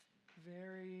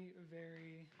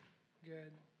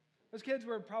good. Those kids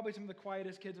were probably some of the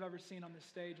quietest kids I've ever seen on this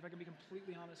stage, if I can be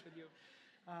completely honest with you.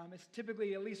 It's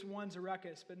typically at least one's a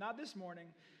ruckus, but not this morning.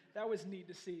 That was neat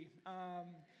to see.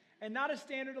 And not a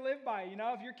standard to live by. You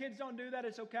know, if your kids don't do that,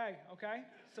 it's okay?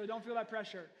 So don't feel that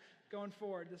pressure going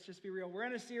forward. Let's just be real. We're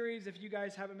in a series. If you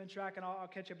guys haven't been tracking, I'll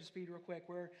catch you up to speed real quick.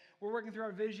 We're working through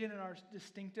our vision and our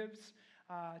distinctives,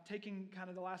 taking kind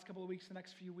of the last couple of weeks, the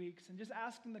next few weeks, and just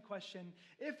asking the question,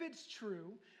 if it's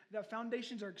true that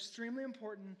foundations are extremely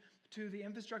important to the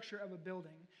infrastructure of a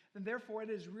building, then therefore it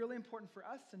is really important for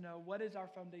us to know what is our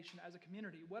foundation as a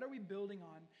community. What are we building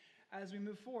on as we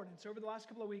move forward? And so over the last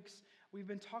couple of weeks, we've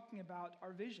been talking about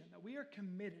our vision, that we are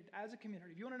committed as a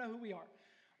community. If you want to know who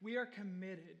we are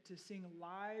committed to seeing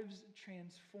lives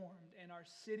transformed and our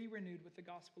city renewed with the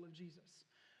gospel of Jesus.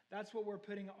 That's what we're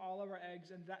putting all of our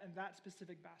eggs in that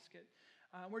specific basket.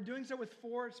 We're doing so with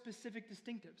 4 specific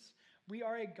distinctives. We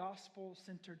are a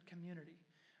gospel-centered community.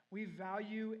 We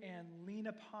value and lean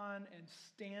upon and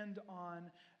stand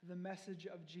on the message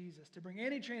of Jesus. To bring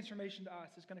any transformation to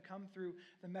us, it's going to come through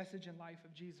the message and life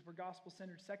of Jesus. We're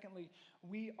gospel-centered. Secondly,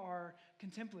 we are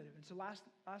contemplative. And so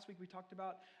last week we talked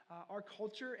about our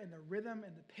culture and the rhythm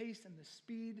and the pace and the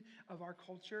speed of our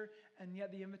culture, and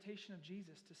yet the invitation of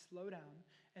Jesus to slow down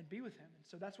and be with him. And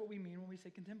so that's what we mean when we say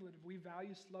contemplative. We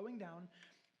value slowing down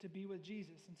to be with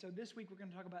Jesus. And so this week we're going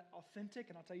to talk about authentic,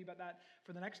 and I'll tell you about that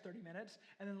for the next 30 minutes.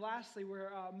 And then lastly, we're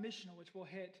missional, which we'll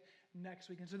hit next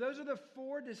week. And so those are the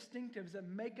 4 distinctives that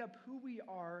make up who we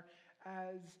are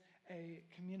as a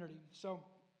community. So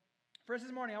first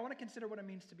this morning, I want to consider what it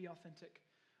means to be authentic.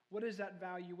 What is that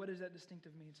value? What does that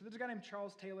distinctive mean? So there's a guy named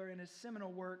Charles Taylor in his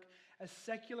seminal work, A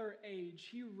Secular Age.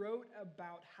 He wrote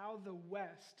about how the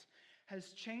West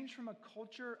has changed from a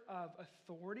culture of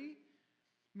authority,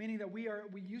 meaning that we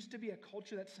used to be a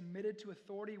culture that submitted to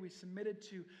authority, we submitted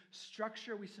to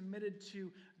structure, we submitted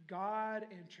to God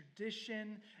and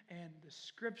tradition and the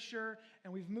scripture,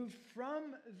 and we've moved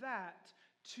from that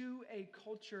to a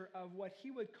culture of what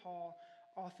he would call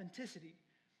authenticity.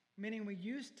 Meaning we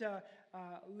used to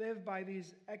live by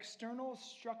these external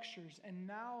structures, and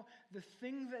now the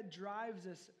thing that drives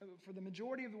us for the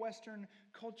majority of the Western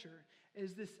culture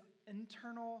is this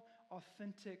internal,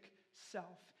 authentic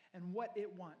self and what it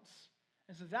wants.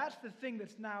 And so that's the thing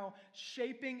that's now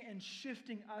shaping and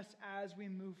shifting us as we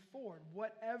move forward,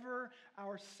 whatever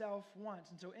our self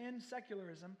wants. And so in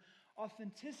secularism,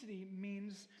 authenticity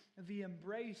means the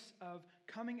embrace of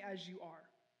coming as you are.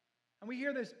 And we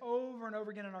hear this over and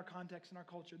over again in our context, in our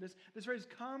culture. This phrase,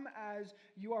 come as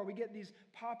you are. We get these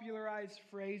popularized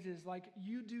phrases like,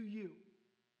 you do you.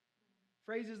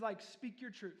 Phrases like, speak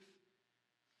your truth.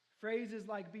 Phrases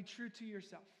like, be true to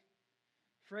yourself.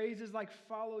 Phrases like,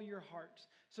 follow your heart.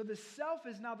 So the self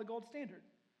is now the gold standard.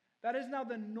 That is now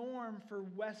the norm for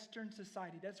Western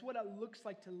society. That's what it looks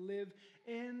like to live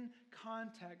in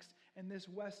context in this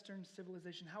Western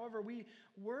civilization. However, we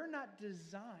were not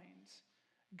designed,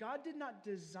 God did not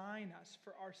design us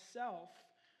for ourself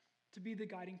to be the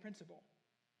guiding principle.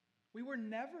 We were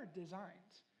never designed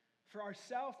for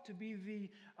ourselves to be the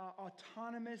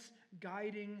autonomous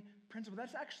guiding principle.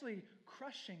 That's actually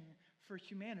crushing for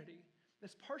humanity.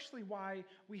 That's partially why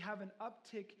we have an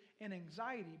uptick in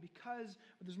anxiety, because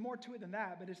there's more to it than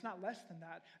that, but it's not less than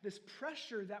that. This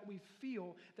pressure that we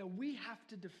feel that we have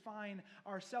to define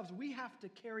ourselves. We have to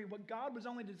carry what God was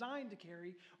only designed to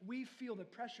carry. We feel the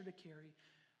pressure to carry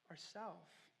ourselves.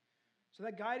 So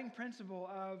that guiding principle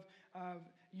of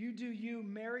you do you,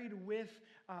 married with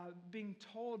being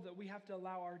told that we have to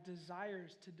allow our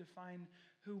desires to define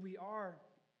who we are.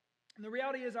 And the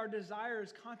reality is our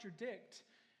desires contradict,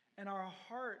 and our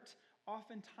heart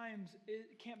oftentimes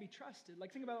it can't be trusted.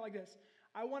 Like, think about it like this.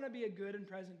 I want to be a good and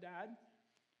present dad,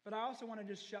 but I also want to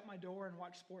just shut my door and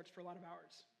watch sports for a lot of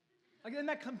hours. Like, isn't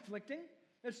that conflicting?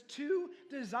 It's 2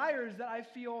 desires that I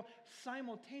feel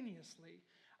simultaneously.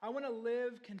 I want to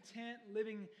live content,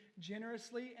 living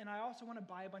generously, and I also want to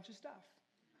buy a bunch of stuff.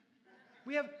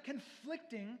 We have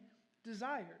conflicting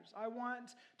desires. I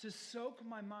want to soak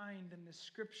my mind in the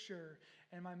scripture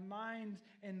and my mind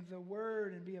in the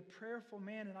word and be a prayerful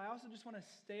man, and I also just want to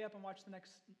stay up and watch the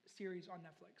next series on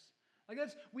Netflix.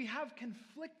 We have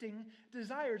conflicting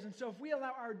desires, and so if we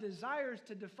allow our desires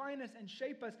to define us and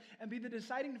shape us and be the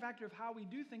deciding factor of how we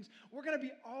do things, we're going to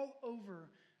be all over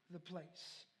the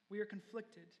place. We are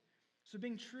conflicted. So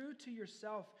being true to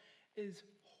yourself is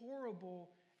horrible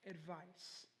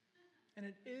advice. And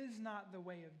it is not the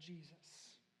way of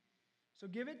Jesus. So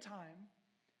give it time,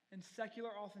 and secular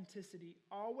authenticity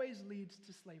always leads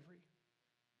to slavery.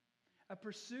 A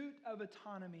pursuit of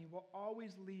autonomy will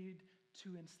always lead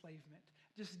to enslavement.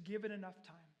 Just give it enough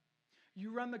time.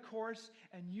 You run the course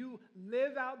and you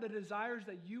live out the desires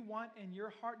that you want in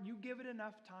your heart. You give it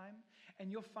enough time, and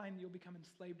you'll find that you'll become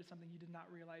enslaved to something you did not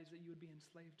realize that you would be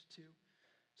enslaved to.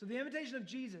 So the invitation of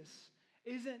Jesus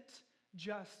isn't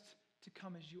just to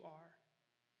come as you are.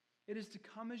 It is to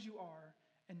come as you are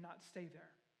and not stay there.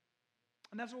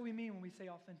 And that's what we mean when we say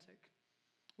authentic.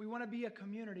 We want to be a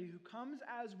community who comes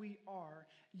as we are,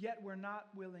 yet we're not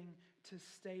willing to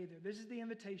stay there. This is the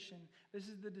invitation. This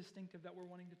is the distinctive that we're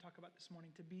wanting to talk about this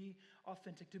morning, to be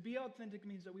authentic. To be authentic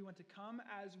means that we want to come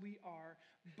as we are,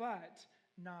 but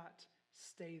not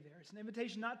stay there. It's an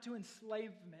invitation not to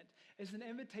enslavement. It's an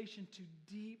invitation to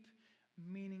deep,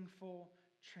 meaningful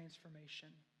transformation.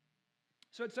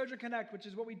 So at Sojourn Connect, which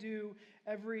is what we do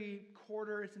every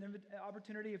quarter, it's an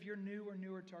opportunity. If you're new or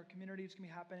newer to our community, it's going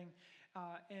to be happening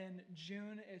in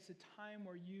June. It's a time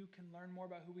where you can learn more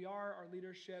about who we are, our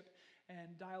leadership,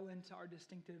 and dial into our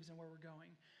distinctives and where we're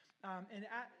going. And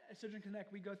at Sojourn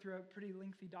Connect, we go through a pretty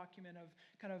lengthy document of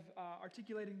kind of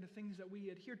articulating the things that we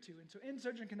adhere to. And so in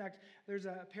Sojourn Connect, there's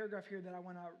a paragraph here that I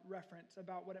want to reference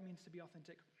about what it means to be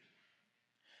authentic.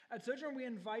 At Sojourn, we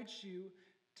invite you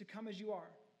to come as you are,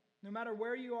 no matter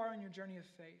where you are on your journey of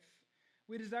faith.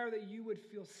 We desire that you would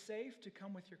feel safe to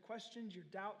come with your questions, your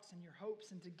doubts, and your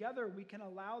hopes, and together we can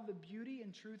allow the beauty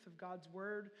and truth of God's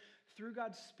word through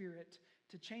God's Spirit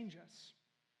to change us.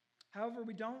 However,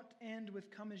 we don't end with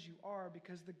come as you are,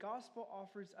 because the gospel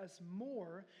offers us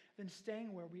more than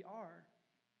staying where we are.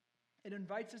 It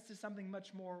invites us to something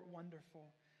much more wonderful.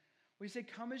 We say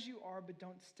come as you are, but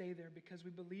don't stay there, because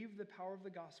we believe the power of the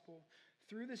gospel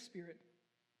through the Spirit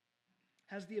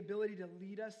has the ability to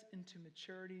lead us into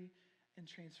maturity and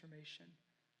transformation.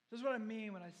 This is what I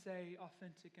mean when I say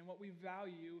authentic and what we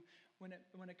value when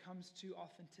it comes to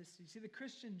authenticity. See, the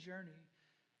Christian journey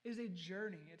is a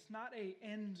journey. It's not an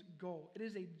end goal. It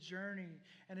is a journey,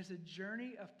 and it's a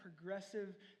journey of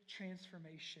progressive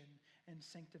transformation and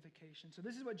sanctification. So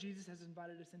this is what Jesus has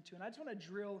invited us into, and I just want to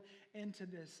drill into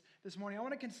this morning. I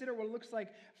want to consider what it looks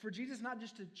like for Jesus not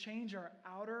just to change our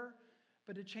outer,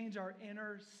 but to change our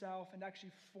inner self and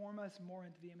actually form us more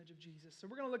into the image of Jesus. So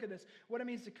we're going to look at this, what it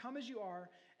means to come as you are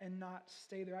and not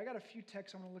stay there. I got a few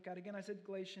texts I want to look at. Again, I said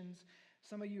Galatians.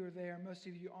 Some of you are there. Most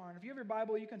of you aren't. If you have your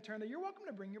Bible, you can turn there. You're welcome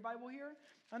to bring your Bible here.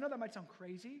 I know that might sound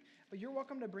crazy, but you're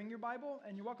welcome to bring your Bible,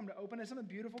 and you're welcome to open it. There's something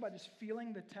beautiful about just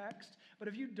feeling the text. But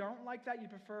if you don't like that, you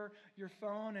prefer your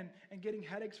phone and getting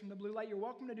headaches from the blue light, you're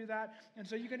welcome to do that. And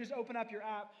so you can just open up your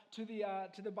app to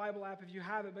the Bible app if you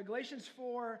have it. But Galatians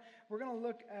 4, we're going to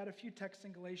look at a few texts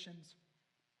in Galatians.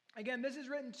 Again, this is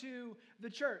written to the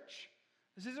church.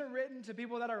 This isn't written to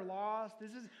people that are lost.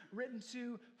 This is written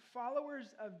to followers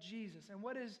of Jesus. And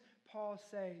what does Paul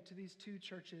say to these two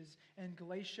churches in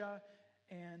Galatia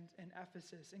and in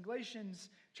Ephesus? In Galatians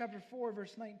chapter 4,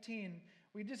 verse 19,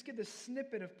 we just get this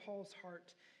snippet of Paul's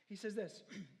heart. He says this,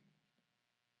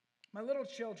 "My little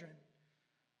children,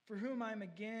 for whom I am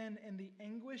again in the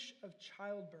anguish of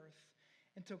childbirth,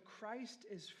 until Christ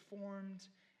is formed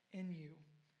in you."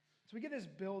 So we get this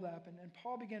build up, and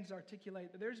Paul begins to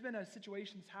articulate that there's been a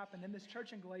situation that's happened in this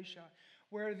church in Galatia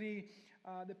where the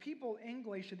people in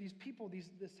Galatia, this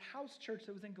house church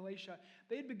that was in Galatia,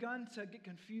 they'd begun to get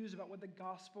confused about what the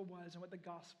gospel was and what the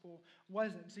gospel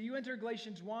wasn't. So you enter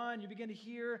Galatians 1, you begin to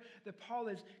hear that Paul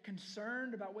is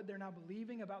concerned about what they're now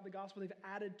believing about the gospel. They've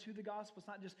added to the gospel. It's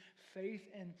not just faith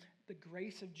in the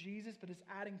grace of Jesus, but it's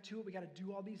adding to it. We got to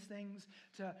do all these things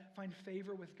to find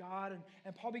favor with God.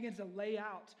 And Paul begins to lay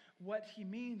out what he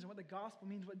means and what the gospel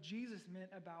means, what Jesus meant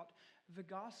about the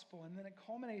gospel. And then it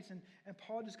culminates in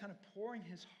Paul just kind of pouring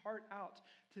his heart out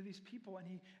to these people.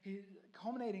 And he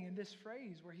culminating in this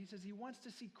phrase where he says he wants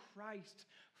to see Christ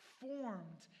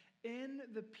formed in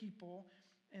the people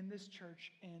in this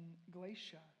church in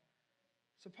Galatia.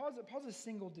 So Paul's a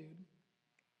single dude.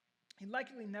 He'd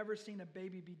likely never seen a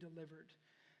baby be delivered.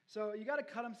 So you got to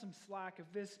cut him some slack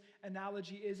if this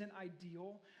analogy isn't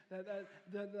ideal.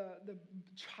 The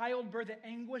childbirth, the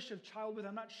anguish of childbirth,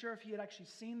 I'm not sure if he had actually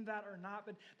seen that or not,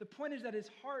 but the point is that his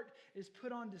heart is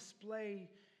put on display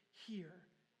here.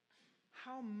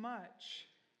 How much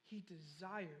he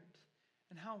desired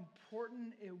and how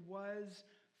important it was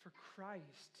for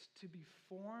Christ to be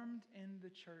formed in the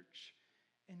church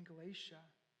in Galatia.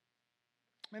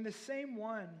 And the same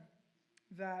one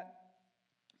that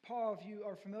Paul, if you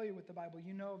are familiar with the Bible,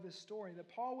 you know this story, that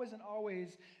Paul wasn't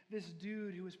always this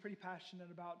dude who was pretty passionate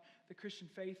about the Christian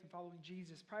faith and following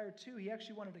Jesus. Prior to, he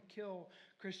actually wanted to kill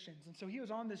Christians. And so he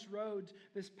was on this road,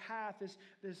 this path,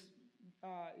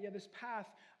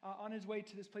 on his way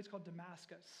to this place called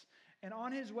Damascus. And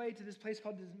on his way to this place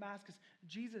called Damascus,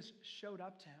 Jesus showed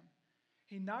up to him.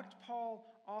 He knocked Paul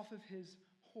off of his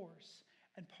horse,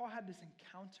 and Paul had this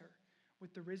encounter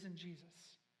with the risen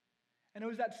Jesus. And it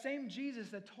was that same Jesus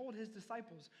that told his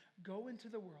disciples, go into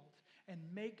the world and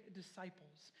make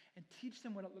disciples and teach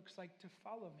them what it looks like to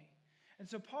follow me. And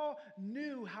so Paul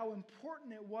knew how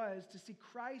important it was to see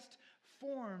Christ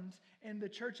formed in the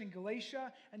church in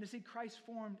Galatia and to see Christ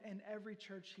formed in every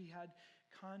church he had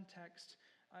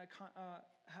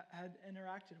had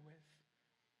interacted with.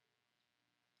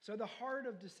 So the heart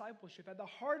of discipleship, at the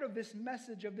heart of this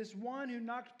message of this one who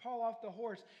knocked Paul off the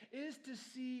horse, is to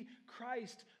see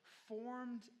Christ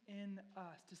formed in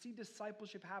us, to see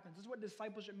discipleship happen. This is what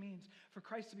discipleship means, for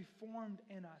Christ to be formed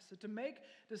in us. So to make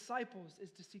disciples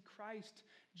is to see Christ,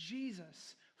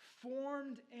 Jesus,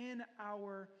 formed in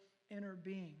our inner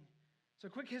being. So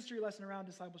a quick history lesson around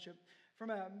discipleship. From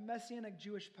a Messianic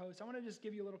Jewish post, I want to just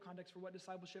give you a little context for what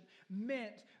discipleship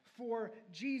meant for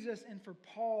Jesus and for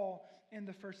Paul in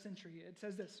the first century. It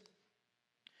says this: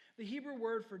 the Hebrew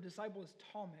word for disciple is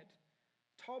Talmud.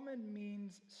 Talmud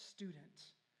means student.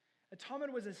 A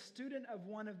Talmud was a student of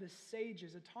one of the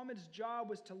sages. A Talmud's job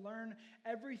was to learn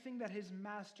everything that his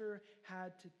master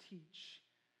had to teach.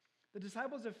 The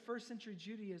disciples of first century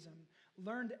Judaism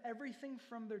learned everything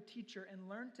from their teacher and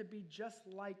learned to be just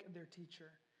like their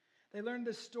teacher. They learned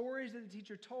the stories that the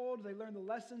teacher told. They learned the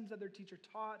lessons that their teacher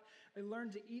taught. They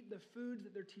learned to eat the foods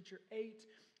that their teacher ate,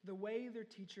 the way their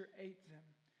teacher ate them.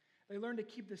 They learned to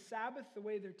keep the Sabbath the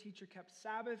way their teacher kept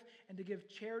Sabbath, and to give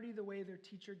charity the way their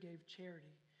teacher gave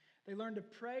charity. They learned to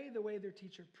pray the way their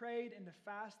teacher prayed, and to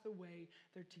fast the way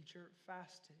their teacher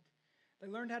fasted. They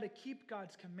learned how to keep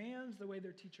God's commands the way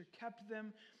their teacher kept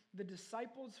them. The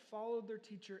disciples followed their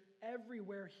teacher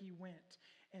everywhere he went,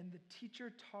 and the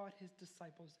teacher taught his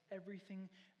disciples everything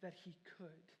that he could.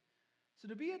 So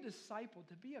to be a disciple,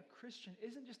 to be a Christian,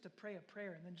 isn't just to pray a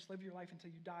prayer and then just live your life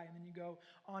until you die and then you go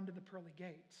on to the pearly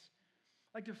gates.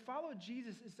 Like, to follow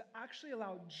Jesus is to actually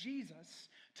allow Jesus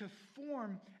to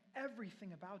form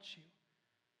everything about you.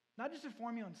 Not just to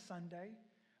form you on Sunday,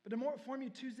 but to form you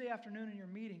Tuesday afternoon in your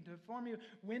meeting, to form you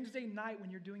Wednesday night when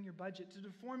you're doing your budget, to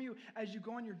form you as you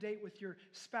go on your date with your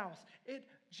spouse.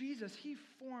 Jesus, he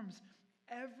forms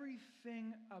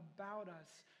everything about us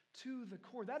to the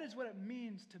core. That is what it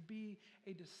means to be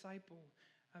a disciple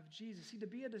of Jesus. See, to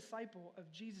be a disciple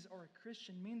of Jesus or a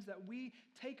Christian means that we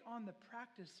take on the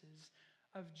practices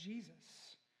of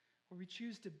Jesus, where we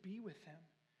choose to be with him.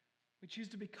 We choose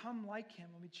to become like him,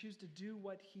 and we choose to do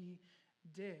what he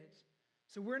did.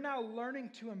 So we're now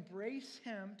learning to embrace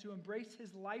him, to embrace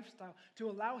his lifestyle, to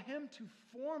allow him to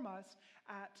form us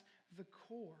at the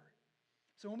core.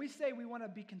 So when we say we want to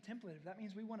be contemplative, that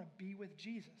means we want to be with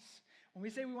Jesus. When we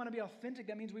say we want to be authentic,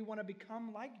 that means we want to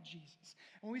become like Jesus.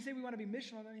 When we say we want to be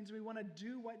missional, that means we want to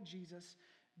do what Jesus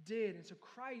did. And so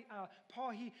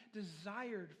Paul, he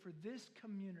desired for this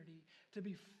community to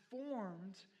be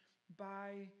formed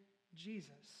by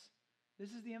Jesus.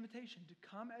 This is the invitation, to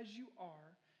come as you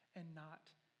are and not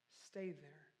stay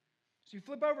there. So you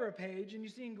flip over a page and you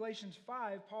see in Galatians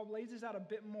 5, Paul lays this out a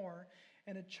bit more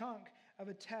in a chunk of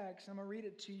a text. I'm going to read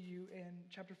it to you in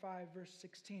chapter 5, verse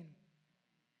 16.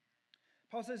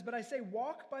 Paul says, "But I say,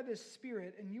 walk by the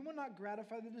Spirit, and you will not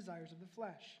gratify the desires of the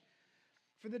flesh.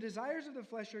 For the desires of the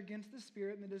flesh are against the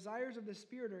Spirit, and the desires of the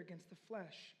Spirit are against the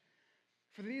flesh.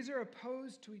 For these are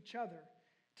opposed to each other,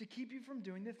 to keep you from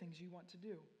doing the things you want to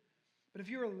do. But if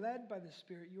you are led by the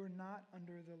Spirit, you are not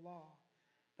under the law.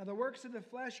 Now the works of the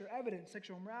flesh are evident: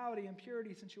 sexual immorality,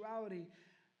 impurity, sensuality,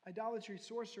 idolatry,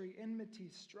 sorcery, enmity,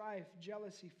 strife,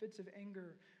 jealousy, fits of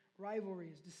anger,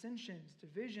 rivalries, dissensions,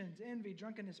 divisions, envy,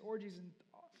 drunkenness, orgies, and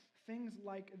things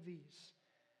like these.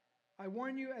 I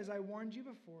warn you, as I warned you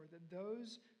before, that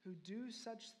those who do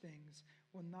such things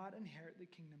will not inherit the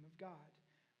kingdom of God.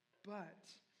 But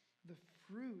the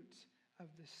fruit of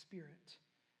the Spirit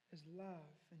is love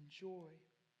and joy,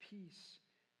 peace,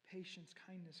 patience,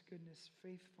 kindness, goodness,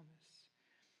 faithfulness,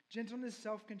 gentleness,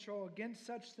 self-control. Against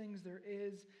such things there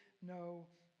is no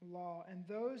law. And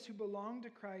those who belong to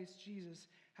Christ Jesus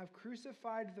have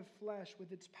crucified the flesh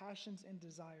with its passions and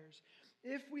desires.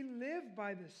 If we live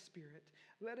by the Spirit,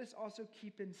 let us also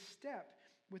keep in step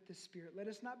with the Spirit. Let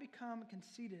us not become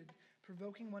conceited,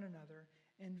 provoking one another,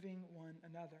 envying one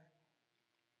another."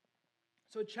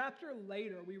 So a chapter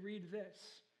later, we read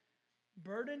this: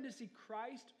 burdened to see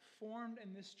Christ formed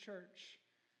in this church,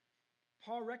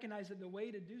 Paul recognized that the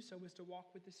way to do so was to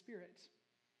walk with the Spirit.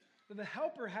 That the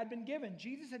helper had been given.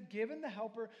 Jesus had given the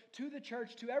helper to the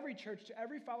church, to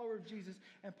every follower of Jesus,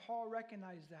 and Paul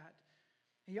recognized that.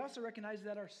 He also recognized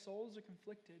that our souls are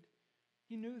conflicted.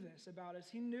 He knew this about us.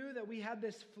 He knew that we had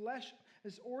this flesh,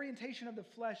 this orientation of the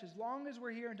flesh. As long as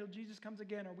we're here until Jesus comes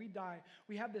again or we die,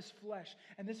 we have this flesh.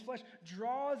 And this flesh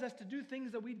draws us to do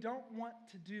things that we don't want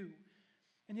to do.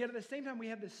 And yet at the same time, we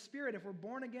have the Spirit. If we're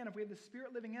born again, if we have the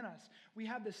Spirit living in us, we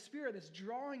have the Spirit that's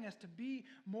drawing us to be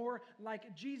more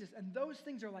like Jesus. And those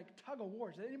things are like tug of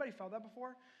wars. Has anybody felt that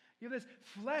before? You have this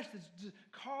flesh that's just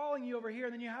calling you over here,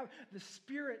 and then you have the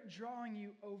Spirit drawing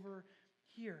you over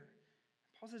here.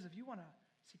 Paul says if you want to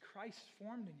see Christ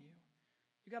formed in you,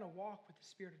 you got to walk with the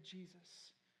Spirit of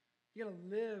Jesus. You got to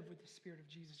live with the Spirit of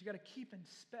Jesus. You got to keep in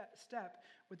step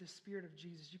with the Spirit of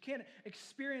Jesus. You can't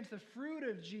experience the fruit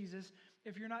of Jesus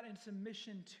if you're not in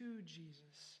submission to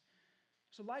Jesus.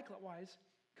 So likewise,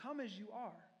 come as you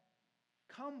are.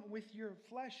 Come with your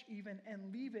flesh even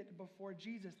and leave it before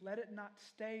Jesus. Let it not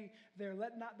stay there.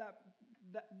 Let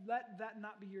that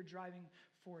not be your driving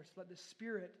force. Let the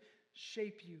Spirit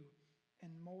shape you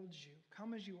and mold you.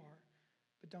 Come as you are,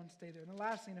 but don't stay there. And then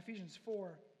lastly, in Ephesians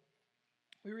 4,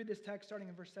 we read this text starting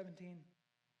in verse 17.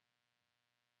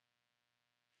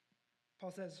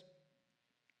 Paul says,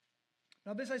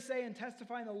 "Now this I say and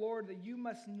testify in the Lord that you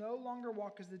must no longer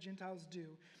walk as the Gentiles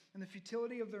do, in the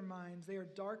futility of their minds. They are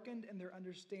darkened in their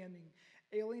understanding,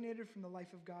 alienated from the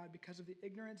life of God because of the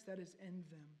ignorance that is in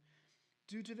them,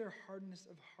 due to their hardness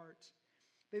of heart.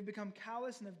 They've become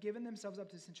callous and have given themselves up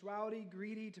to sensuality,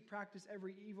 greedy, to practice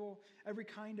every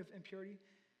kind of impurity.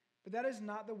 But that is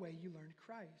not the way you learned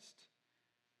Christ,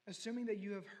 assuming that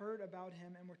you have heard about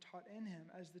him and were taught in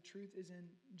him, as the truth is in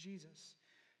Jesus,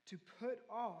 to put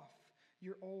off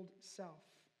your old self,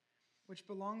 which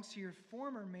belongs to your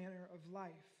former manner of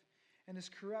life and is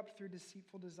corrupt through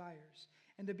deceitful desires,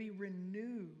 and to be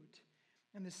renewed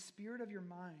in the spirit of your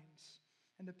minds,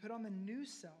 and to put on the new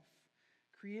self,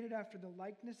 created after the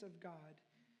likeness of God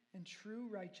in true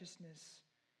righteousness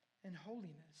and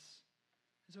holiness."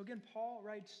 And so again, Paul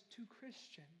writes to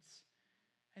Christians,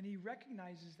 and he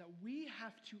recognizes that we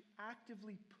have to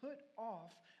actively put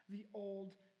off the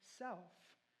old self.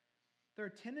 There are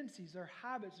tendencies, there are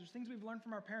habits, there's things we've learned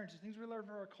from our parents, there's things we learned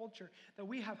from our culture, that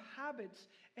we have habits,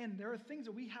 and there are things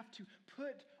that we have to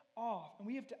put off, and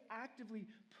we have to actively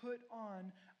put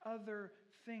on other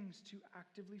things to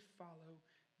actively follow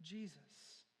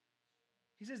Jesus.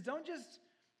 He says, don't just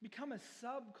become a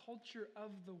subculture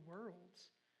of the world.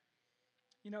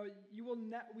 You know, you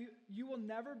will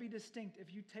never be distinct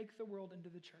if you take the world into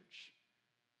the church.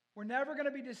 We're never going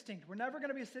to be distinct. We're never going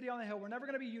to be a city on the hill. We're never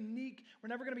going to be unique. We're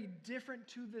never going to be different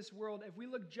to this world if we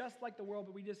look just like the world,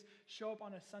 but we just show up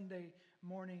on a Sunday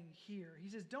morning here. He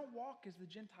says, don't walk as the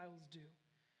Gentiles do.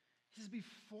 He says, be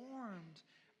formed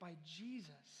by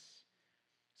Jesus.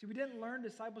 See, we didn't learn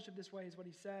discipleship this way, is what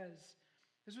he says.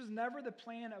 This was never the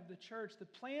plan of the church. The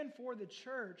plan for the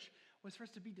church was for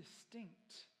us to be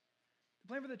distinct. The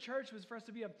plan for the church was for us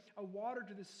to be a water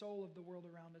to the soul of the world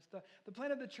around us. The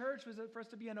plan of the church was for us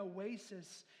to be an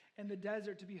oasis in the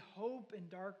desert, to be hope in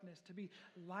darkness, to be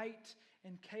light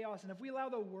in chaos. And if we allow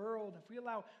the world, if we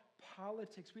allow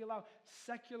politics, we allow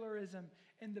secularism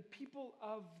in the people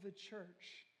of the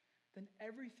church, then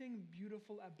everything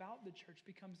beautiful about the church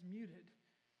becomes muted.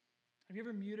 Have you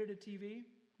ever muted a TV?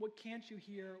 What can't you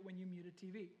hear when you mute a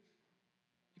TV?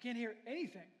 You can't hear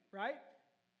anything, right?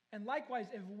 And likewise,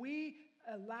 if we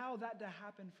allow that to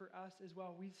happen for us as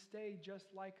well, we stay just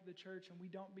like the church and we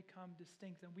don't become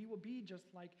distinct, and we will be just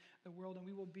like the world and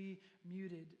we will be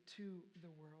muted to the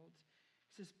world.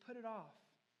 He says, put it off.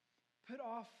 Put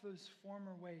off those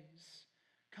former ways.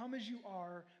 Come as you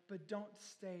are, but don't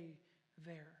stay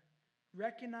there.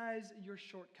 Recognize your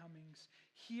shortcomings.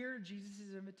 Hear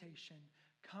Jesus' invitation.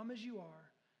 Come as you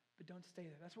are, but don't stay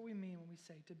there. That's what we mean when we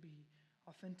say to be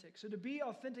authentic. So to be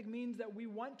authentic means that we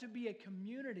want to be a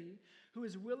community who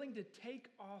is willing to take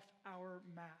off our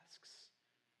masks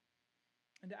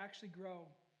and to actually grow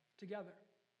together.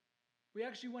 We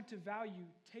actually want to value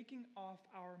taking off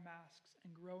our masks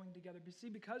and growing together. But see,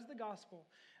 because of the gospel,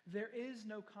 there is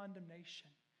no condemnation,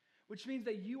 which means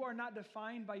that you are not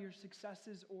defined by your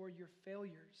successes or your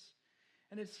failures.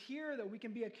 And it's here that we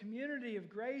can be a community of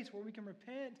grace where we can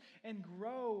repent and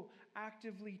grow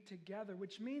actively together,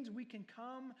 which means we can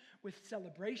come with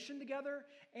celebration together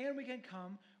and we can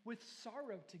come with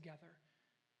sorrow together.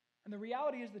 And the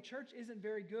reality is the church isn't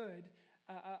very good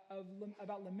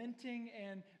about lamenting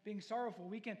and being sorrowful.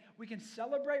 We can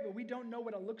celebrate, but we don't know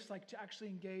what it looks like to actually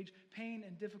engage pain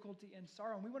and difficulty and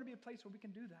sorrow. And we want to be a place where we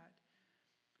can do that.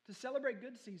 To celebrate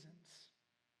good seasons,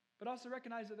 but also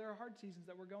recognize that there are hard seasons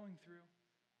that we're going through.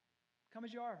 Come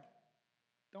as you are.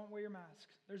 Don't wear your mask.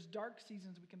 There's dark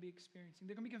seasons we can be experiencing.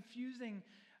 There can be confusing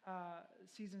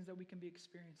seasons that we can be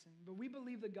experiencing. But we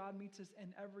believe that God meets us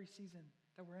in every season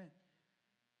that we're in.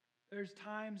 There's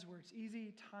times where it's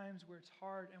easy, times where it's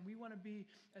hard, and we want to be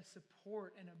a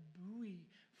support and a buoy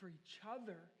for each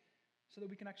other so that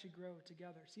we can actually grow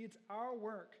together. See, it's our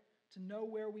work to know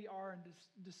where we are and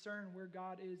discern where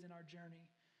God is in our journey.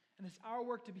 And it's our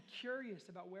work to be curious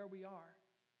about where we are.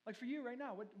 Like for you right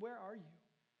now, where are you?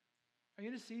 Are you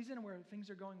in a season where things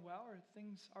are going well or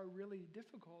things are really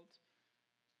difficult?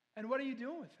 And what are you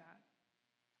doing with that?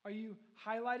 Are you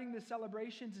highlighting the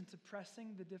celebrations and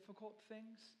suppressing the difficult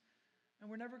things? And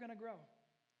we're never going to grow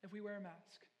if we wear a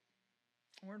mask.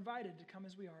 And we're invited to come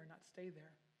as we are and not stay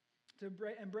there. To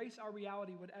embrace our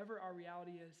reality, whatever our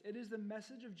reality is. It is the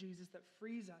message of Jesus that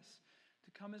frees us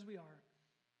to come as we are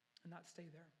and not stay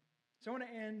there. So I want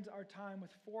to end our time with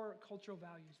 4 cultural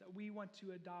values that we want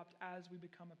to adopt as we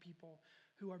become a people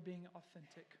who are being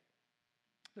authentic.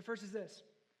 The first is this.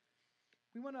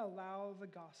 We want to allow the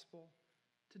gospel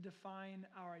to define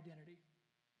our identity.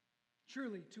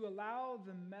 Truly, to allow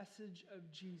the message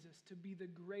of Jesus to be the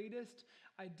greatest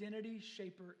identity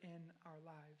shaper in our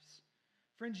lives.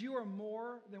 Friends, you are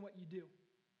more than what you do.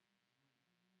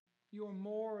 You are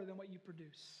more than what you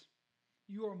produce.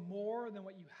 You are more than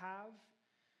what you have.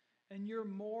 And you're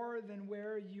more than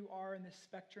where you are in the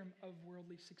spectrum of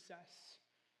worldly success.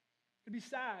 It'd be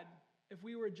sad if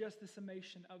we were just the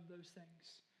summation of those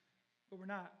things, but we're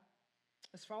not.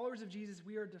 As followers of Jesus,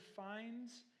 we are defined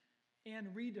and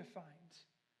redefined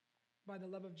by the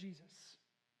love of Jesus.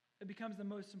 It becomes the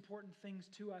most important things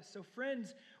to us. So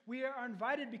friends, we are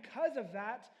invited because of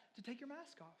that to take your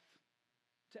mask off,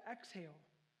 to exhale,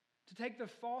 to take the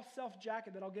false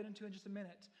self-jacket that I'll get into in just a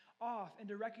minute off, and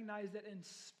to recognize that in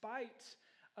spite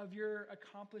of your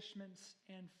accomplishments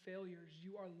and failures,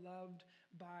 you are loved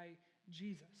by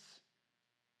Jesus.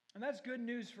 And that's good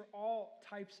news for all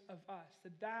types of us,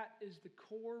 that is the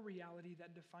core reality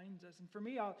that defines us. And for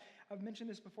me, I've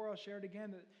mentioned this before, I'll share it again,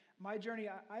 that my journey,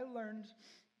 I learned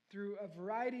through a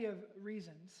variety of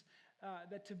reasons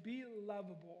that to be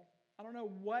lovable, I don't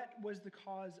know what was the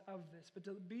cause of this, but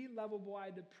to be lovable, I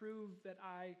had to prove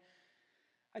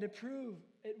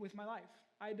it with my life.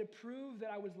 I had to prove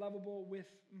that I was lovable with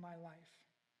my life.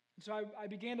 And so I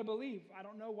began to believe, I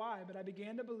don't know why, but I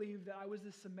began to believe that I was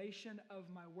the summation of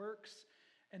my works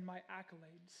and my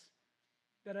accolades,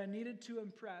 that I needed to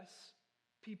impress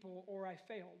people or I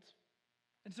failed.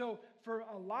 And so for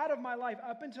a lot of my life,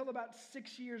 up until about 7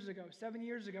 years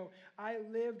ago, I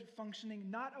lived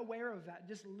functioning, not aware of that,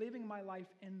 just living my life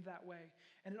in that way.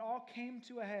 And it all came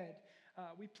to a head.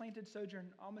 We planted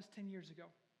Sojourn almost 10 years ago.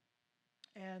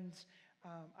 And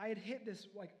I had hit this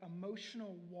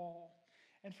emotional wall.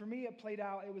 And for me, it played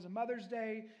out. It was a Mother's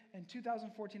Day in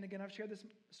 2014. Again, I've shared this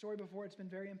story before. It's been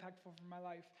very impactful for my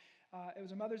life. It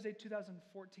was a Mother's Day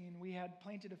 2014. We had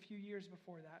planted a few years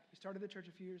before that. We started the church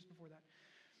a few years before that.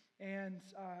 And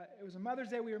it was a Mother's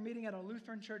Day. We were meeting at a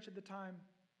Lutheran church at the time.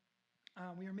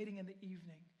 We were meeting in the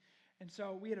evening. And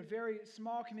so we had a very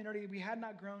small community. We had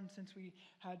not grown since we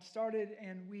had started,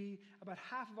 and about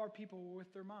half of our people were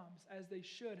with their moms, as they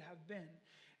should have been.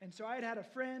 And so I had a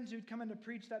friend who'd come in to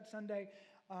preach that Sunday,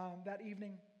 that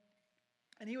evening,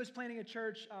 and he was planting a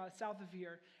church south of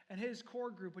here. And his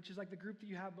core group, which is like the group that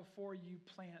you have before you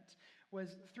plant,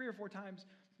 was 3 or 4 times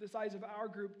the size of our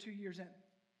group 2 years in.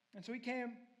 And so he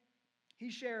came,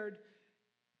 he shared,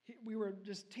 we were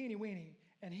just teeny weeny,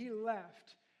 and he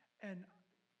left, and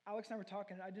Alex and I were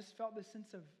talking, and I just felt this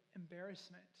sense of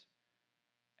embarrassment.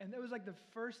 And it was like the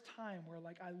first time where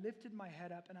I lifted my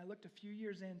head up and I looked a few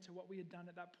years into what we had done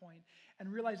at that point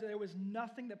and realized that there was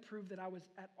nothing that proved that I was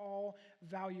at all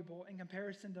valuable in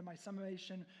comparison to my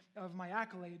summation of my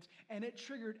accolades. And it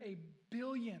triggered a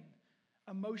billion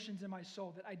emotions in my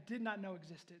soul that I did not know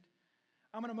existed.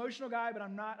 I'm an emotional guy, but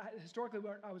historically,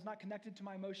 I was not connected to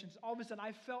my emotions. All of a sudden,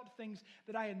 I felt things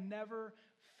that I had never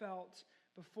felt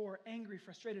before. Angry,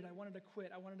 frustrated. I wanted to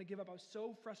quit. I wanted to give up. I was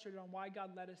so frustrated on why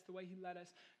God led us the way he led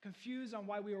us. Confused on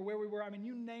why we were where we were. I mean,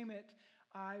 you name it.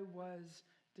 I was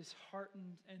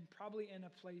disheartened and probably in a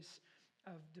place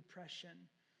of depression.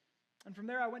 And from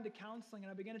there, I went to counseling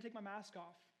and I began to take my mask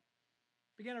off.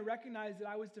 Began to recognize that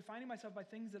I was defining myself by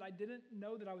things that I didn't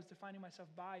know that I was defining myself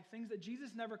by. Things that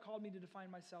Jesus never called me to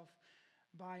define myself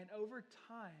by. And over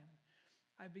time,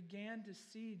 I began to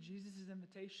see Jesus'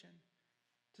 invitation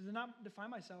to not define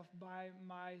myself by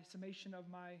my summation of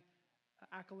my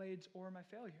accolades or my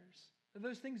failures. That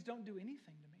those things don't do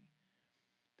anything to me.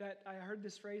 That I heard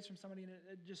this phrase from somebody and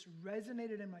it just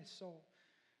resonated in my soul.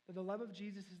 That the love of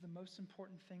Jesus is the most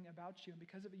important thing about you, and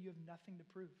because of it, you have nothing to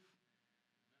prove.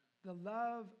 The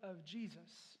love of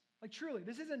Jesus. Truly,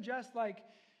 this isn't just I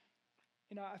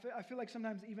feel like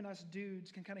sometimes even us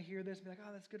dudes can kind of hear this and be like,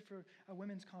 oh, that's good for a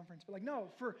women's conference. But no,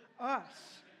 for us.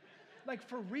 Like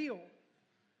for real.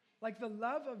 Like the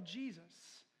love of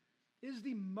Jesus is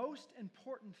the most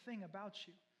important thing about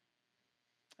you.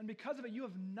 And because of it, you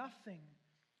have nothing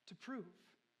to prove.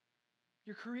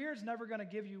 Your career is never going to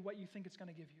give you what you think it's going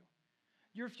to give you.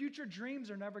 Your future dreams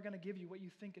are never going to give you what you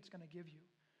think it's going to give you.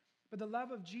 But the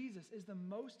love of Jesus is the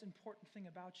most important thing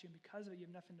about you, and because of it, you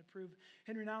have nothing to prove.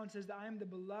 Henry Nouwen says that I am the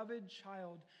beloved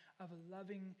child of a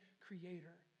loving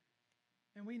Creator.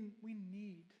 And we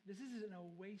need, this is an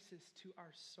oasis to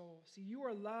our soul. See, you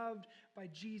are loved by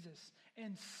Jesus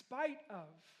in spite of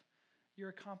your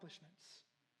accomplishments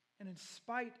and in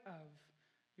spite of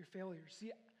your failures.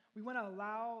 See, we want to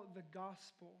allow the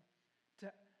gospel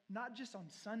to, not just on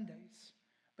Sundays,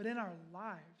 but in our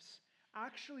lives,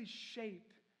 actually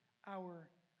shape our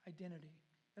identity.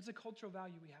 That's a cultural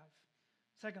value we have.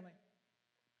 Secondly,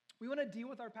 we want to deal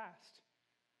with our past.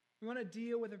 We want to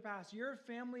deal with our past. Your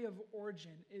family of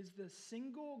origin is the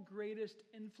single greatest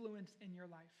influence in your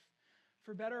life,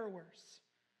 for better or worse.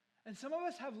 And some of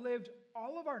us have lived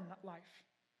all of our life,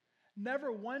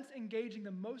 never once engaging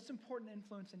the most important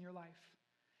influence in your life.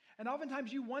 And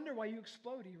oftentimes you wonder why you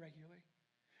explode irregularly.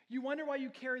 You wonder why you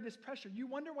carry this pressure. You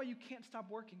wonder why you can't stop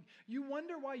working. You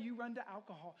wonder why you run to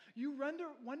alcohol. You wonder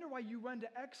why you run to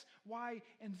X, Y,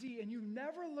 and Z, and you've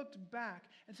never looked back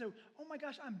and said, oh my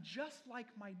gosh, I'm just like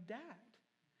my dad.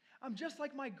 I'm just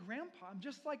like my grandpa. I'm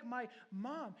just like my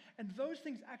mom. And those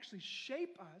things actually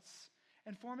shape us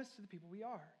and form us to the people we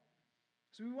are.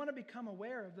 So we want to become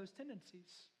aware of those tendencies.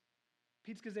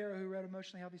 Pete Scazzero, who wrote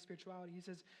Emotionally Healthy Spirituality, he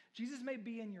says, Jesus may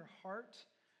be in your heart,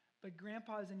 but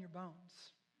grandpa is in your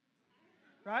bones.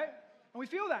 Right? And we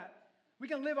feel that. We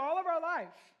can live all of our life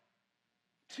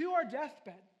to our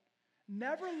deathbed,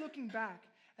 never looking back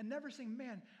and never saying,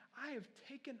 man, I have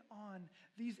taken on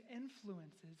these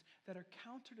influences that are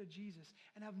counter to Jesus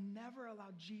and have never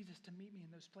allowed Jesus to meet me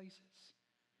in those places.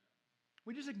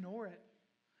 We just ignore it.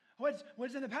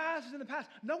 What's in the past is in the past.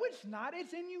 No, it's not.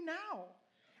 It's in you now.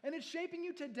 And it's shaping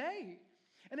you today.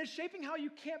 And it's shaping how you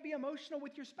can't be emotional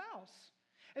with your spouse.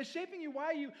 It's shaping you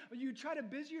why you try to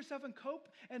busy yourself and cope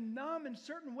and numb in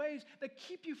certain ways that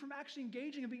keep you from actually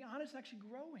engaging and being honest and actually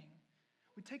growing.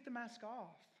 We take the mask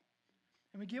off.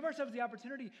 And we give ourselves the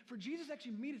opportunity for Jesus to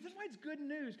actually meet us. This is why it's good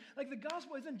news. Like the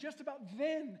gospel isn't just about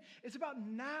then. It's about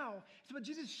now. It's about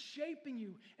Jesus shaping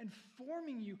you and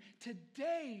forming you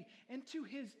today into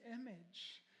his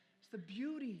image. It's the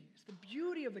beauty. It's the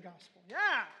beauty of the gospel.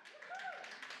 Yeah.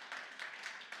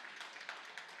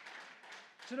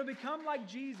 So to become like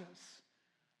Jesus,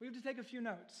 we have to take a few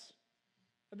notes.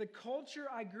 That the culture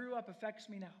I grew up affects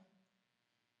me now.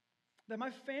 That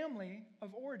my family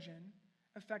of origin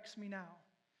affects me now.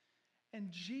 And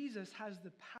Jesus has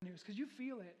the power news, because you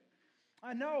feel it.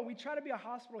 I know we try to be a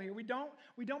hospital here. We don't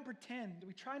pretend.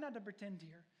 We try not to pretend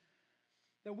here.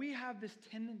 That we have this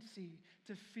tendency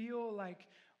to feel like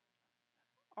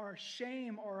our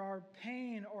shame or our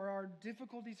pain or our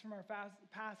difficulties from our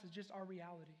past is just our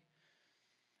reality.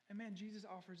 And man, Jesus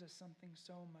offers us something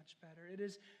so much better. It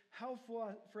is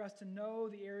helpful for us to know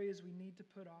the areas we need to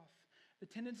put off, the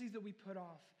tendencies that we put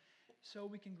off, so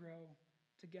we can grow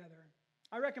together.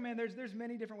 I recommend there's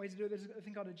many different ways to do it. There's a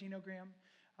thing called a genogram.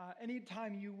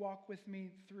 Anytime you walk with me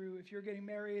through, if you're getting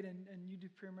married and you do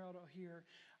premarital here,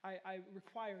 I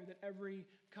require that every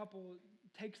couple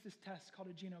takes this test called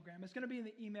a genogram. It's going to be in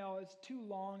the email. It's too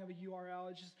long of a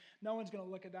URL. It's just, no one's going to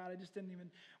look at that. I just didn't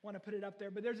even want to put it up there.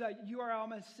 But there's a URL I'm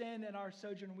going to send in our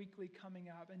Sojourn Weekly coming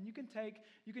up. And you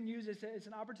can use this as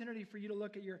an opportunity for you to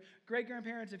look at your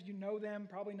great-grandparents if you know them.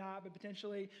 Probably not, but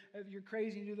potentially if you're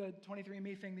crazy and you do the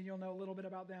 23andMe thing, then you'll know a little bit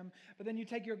about them. But then you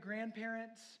take your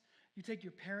grandparents, you take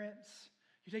your parents,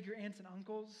 you take your aunts and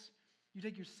uncles, you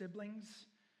take your siblings,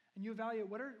 and you evaluate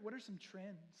what are some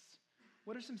trends.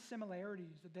 What are some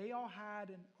similarities that they all had?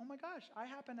 And oh my gosh, I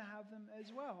happen to have them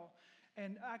as well.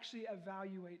 And actually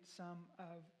evaluate some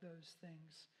of those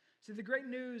things. See, the great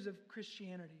news of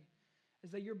Christianity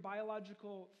is that your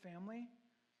biological family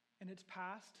and its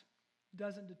past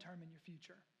doesn't determine your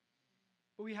future.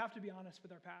 But we have to be honest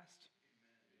with our past.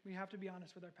 We have to be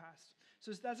honest with our past.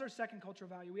 So that's our second cultural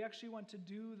value. We actually want to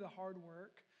do the hard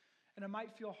work. And it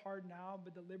might feel hard now,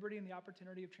 but the liberty and the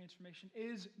opportunity of transformation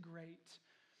is great.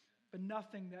 But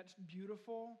nothing that's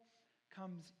beautiful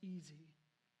comes easy.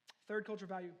 Third cultural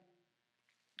value.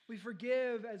 We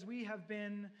forgive as we have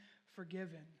been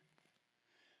forgiven.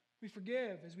 We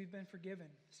forgive as we've been forgiven.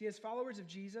 See, as followers of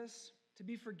Jesus, to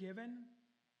be forgiven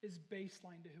is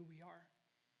baseline to who we are.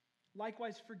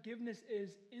 Likewise, forgiveness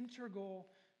is integral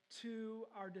to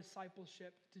our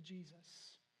discipleship to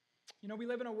Jesus. You know, we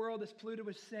live in a world that's polluted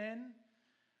with sin.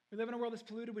 We live in a world that's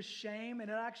polluted with shame, and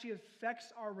it actually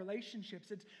affects our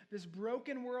relationships. It's this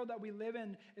broken world that we live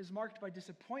in is marked by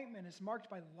disappointment, it's marked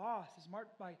by loss, it's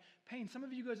marked by pain. Some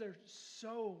of you guys are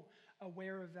so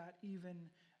aware of that even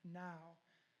now.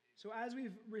 So as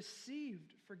we've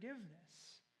received forgiveness,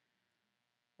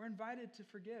 we're invited to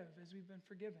forgive as we've been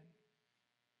forgiven.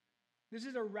 This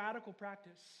is a radical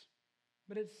practice,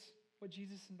 but it's what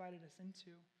Jesus invited us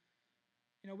into.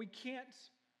 We can't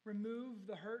remove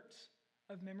the hurt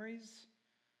of memories,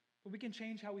 but we can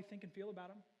change how we think and feel about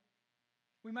them.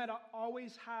 We might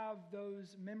always have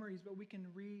those memories, but we can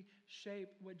reshape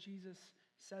what Jesus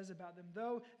says about them.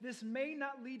 Though this may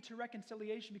not lead to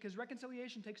reconciliation, because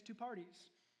reconciliation takes two parties.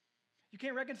 You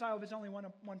can't reconcile if it's only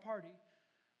one party.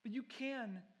 But you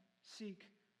can seek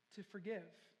to forgive,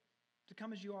 to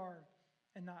come as you are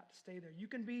and not stay there. You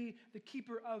can be the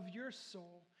keeper of your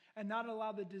soul and not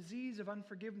allow the disease of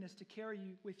unforgiveness to carry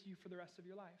you with you for the rest of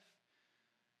your life.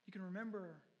 You can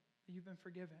remember that you've been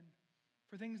forgiven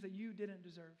for things that you didn't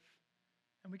deserve.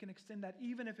 And we can extend that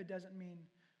even if it doesn't mean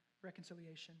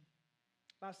reconciliation.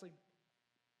 Lastly,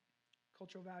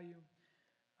 cultural value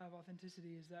of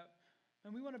authenticity is that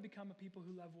when we want to become a people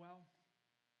who love well,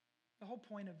 the whole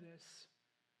point of this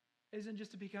isn't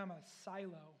just to become a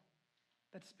silo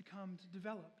that's become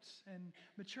developed and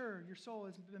matured. Your soul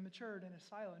has been matured in a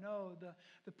silo. No, the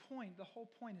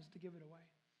whole point is to give it away.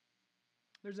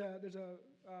 There's a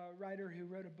writer who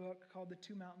wrote a book called The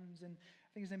Two Mountains, and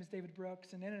I think his name is David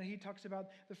Brooks, and in it he talks about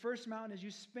the first mountain is you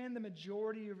spend the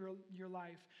majority of your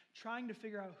life trying to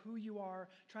figure out who you are,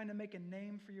 trying to make a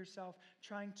name for yourself,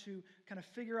 trying to kind of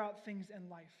figure out things in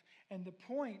life. And the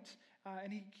point,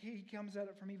 and he comes at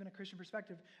it from even a Christian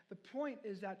perspective, the point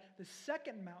is that the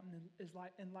second mountain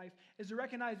in life is to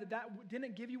recognize that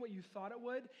didn't give you what you thought it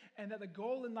would, and that the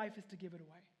goal in life is to give it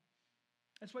away.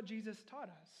 That's what Jesus taught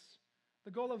us.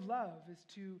 The goal of love is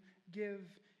to give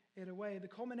it away. The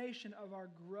culmination of our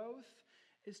growth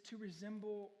is to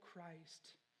resemble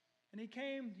Christ. And he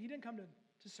didn't come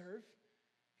to serve.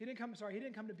 He didn't come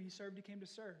to be served. He came to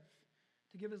serve,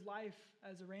 to give his life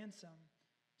as a ransom.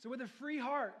 So with a free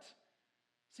heart,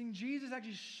 seeing Jesus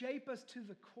actually shape us to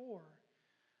the core,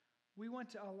 we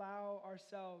want to allow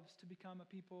ourselves to become a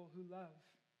people who love.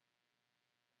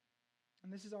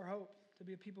 And this is our hope, to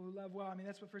be a people who love well. I mean,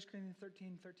 that's what 1 Corinthians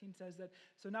 13 says. That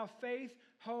so now faith,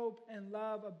 hope, and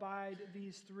love abide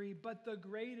these three, but the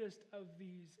greatest of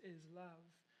these is love.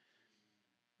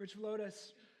 Rich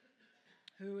Villodas,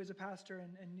 who is a pastor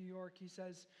in New York,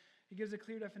 he gives a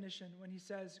clear definition when he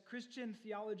says, Christian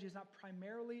theology is not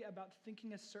primarily about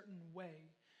thinking a certain way,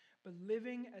 but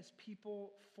living as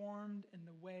people formed in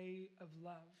the way of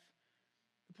love.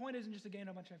 The point isn't just to gain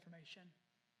a bunch of information,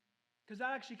 because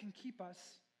that actually can keep us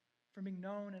from being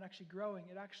known and actually growing.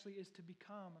 It actually is to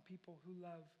become a people who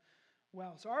love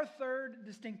well. So our third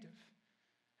distinctive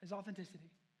is authenticity.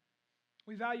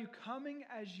 We value coming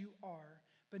as you are,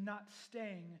 but not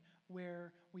staying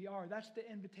where we are. That's the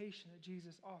invitation that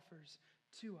Jesus offers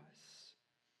to us.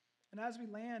 And as we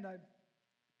land, I'm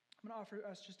going to offer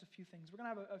us just a few things. We're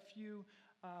going to have a few,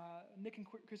 Nick and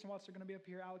Kristen Watts are going to be up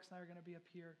here, Alex and I are going to be up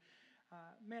here.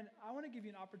 I want to give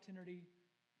you an opportunity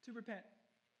to repent.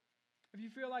 If you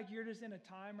feel like you're just in a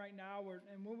time right now where,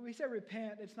 and when we say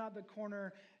repent, it's not the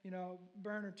corner,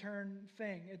 burn or turn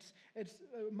thing. It's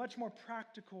much more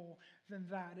practical than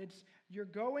that. It's you're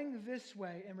going this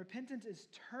way, and repentance is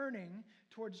turning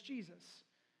towards Jesus.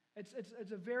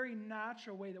 It's a very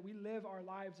natural way that we live our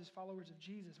lives as followers of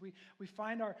Jesus. We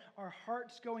find our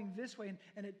hearts going this way,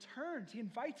 and it turns. He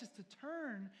invites us to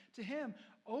turn to him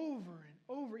over and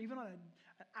over, even on an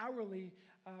hourly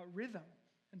rhythm.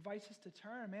 Invites us to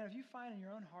turn. Man, if you find in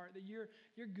your own heart that you're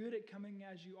good at coming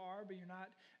as you are, but you're not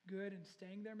good and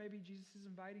staying there, maybe Jesus is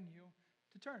inviting you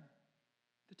to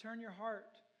turn your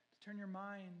heart, to turn your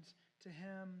mind to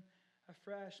him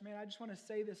afresh. Man, I just want to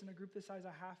say this in a group this size,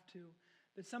 I have to,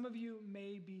 that some of you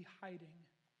may be hiding.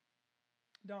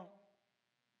 Don't.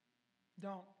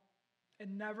 It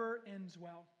never ends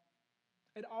well.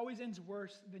 It always ends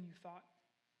worse than you thought.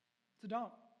 So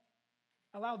don't.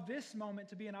 Allow this moment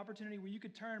to be an opportunity where you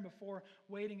could turn before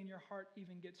waiting in your heart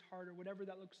even gets harder, whatever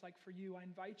that looks like for you. I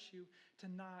invite you to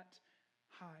not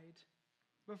hide.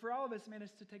 But for all of us, man,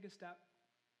 it's to take a step.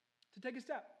 To take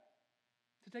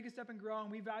a step and grow,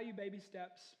 and we value baby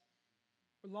steps.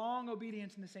 Long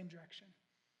obedience in the same direction.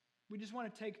 We just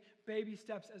want to take baby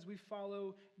steps as we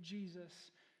follow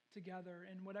Jesus together.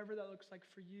 And whatever that looks like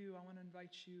for you, I want to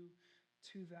invite you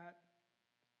to that.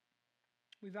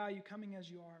 We value coming as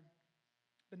you are,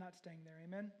 but not staying there.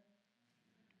 Amen?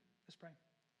 Let's pray.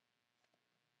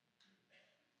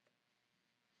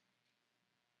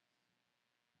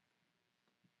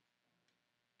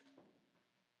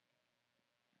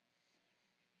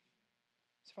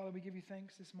 So, Father, we give you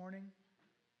thanks this morning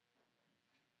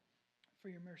for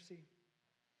your mercy.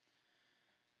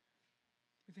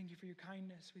 We thank you for your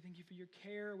kindness. We thank you for your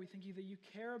care. We thank you that you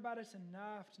care about us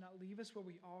enough to not leave us where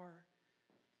we are.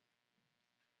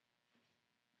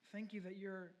 Thank you that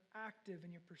you're active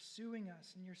and you're pursuing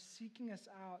us and you're seeking us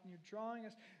out and you're drawing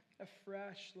us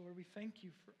afresh, Lord. We thank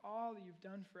you for all that you've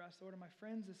done for us. Lord, and my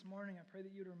friends, this morning, I pray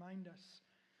that you would remind us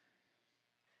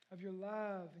of your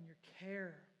love and your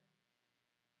care.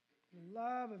 The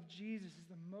love of Jesus is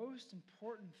the most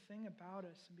important thing about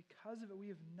us, and because of it, we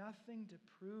have nothing to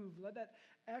prove. Let that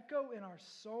echo in our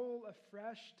soul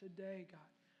afresh today, God.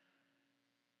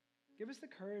 Give us the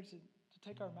courage to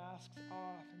take our masks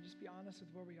off and just be honest with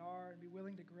where we are and be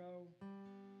willing to grow.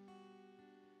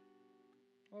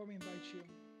 Lord, we invite you,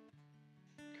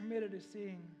 committed to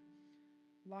seeing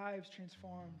lives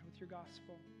transformed with your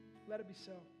gospel. Let it be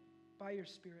so, by your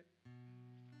Spirit.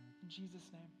 In Jesus'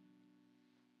 name,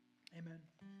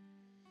 amen.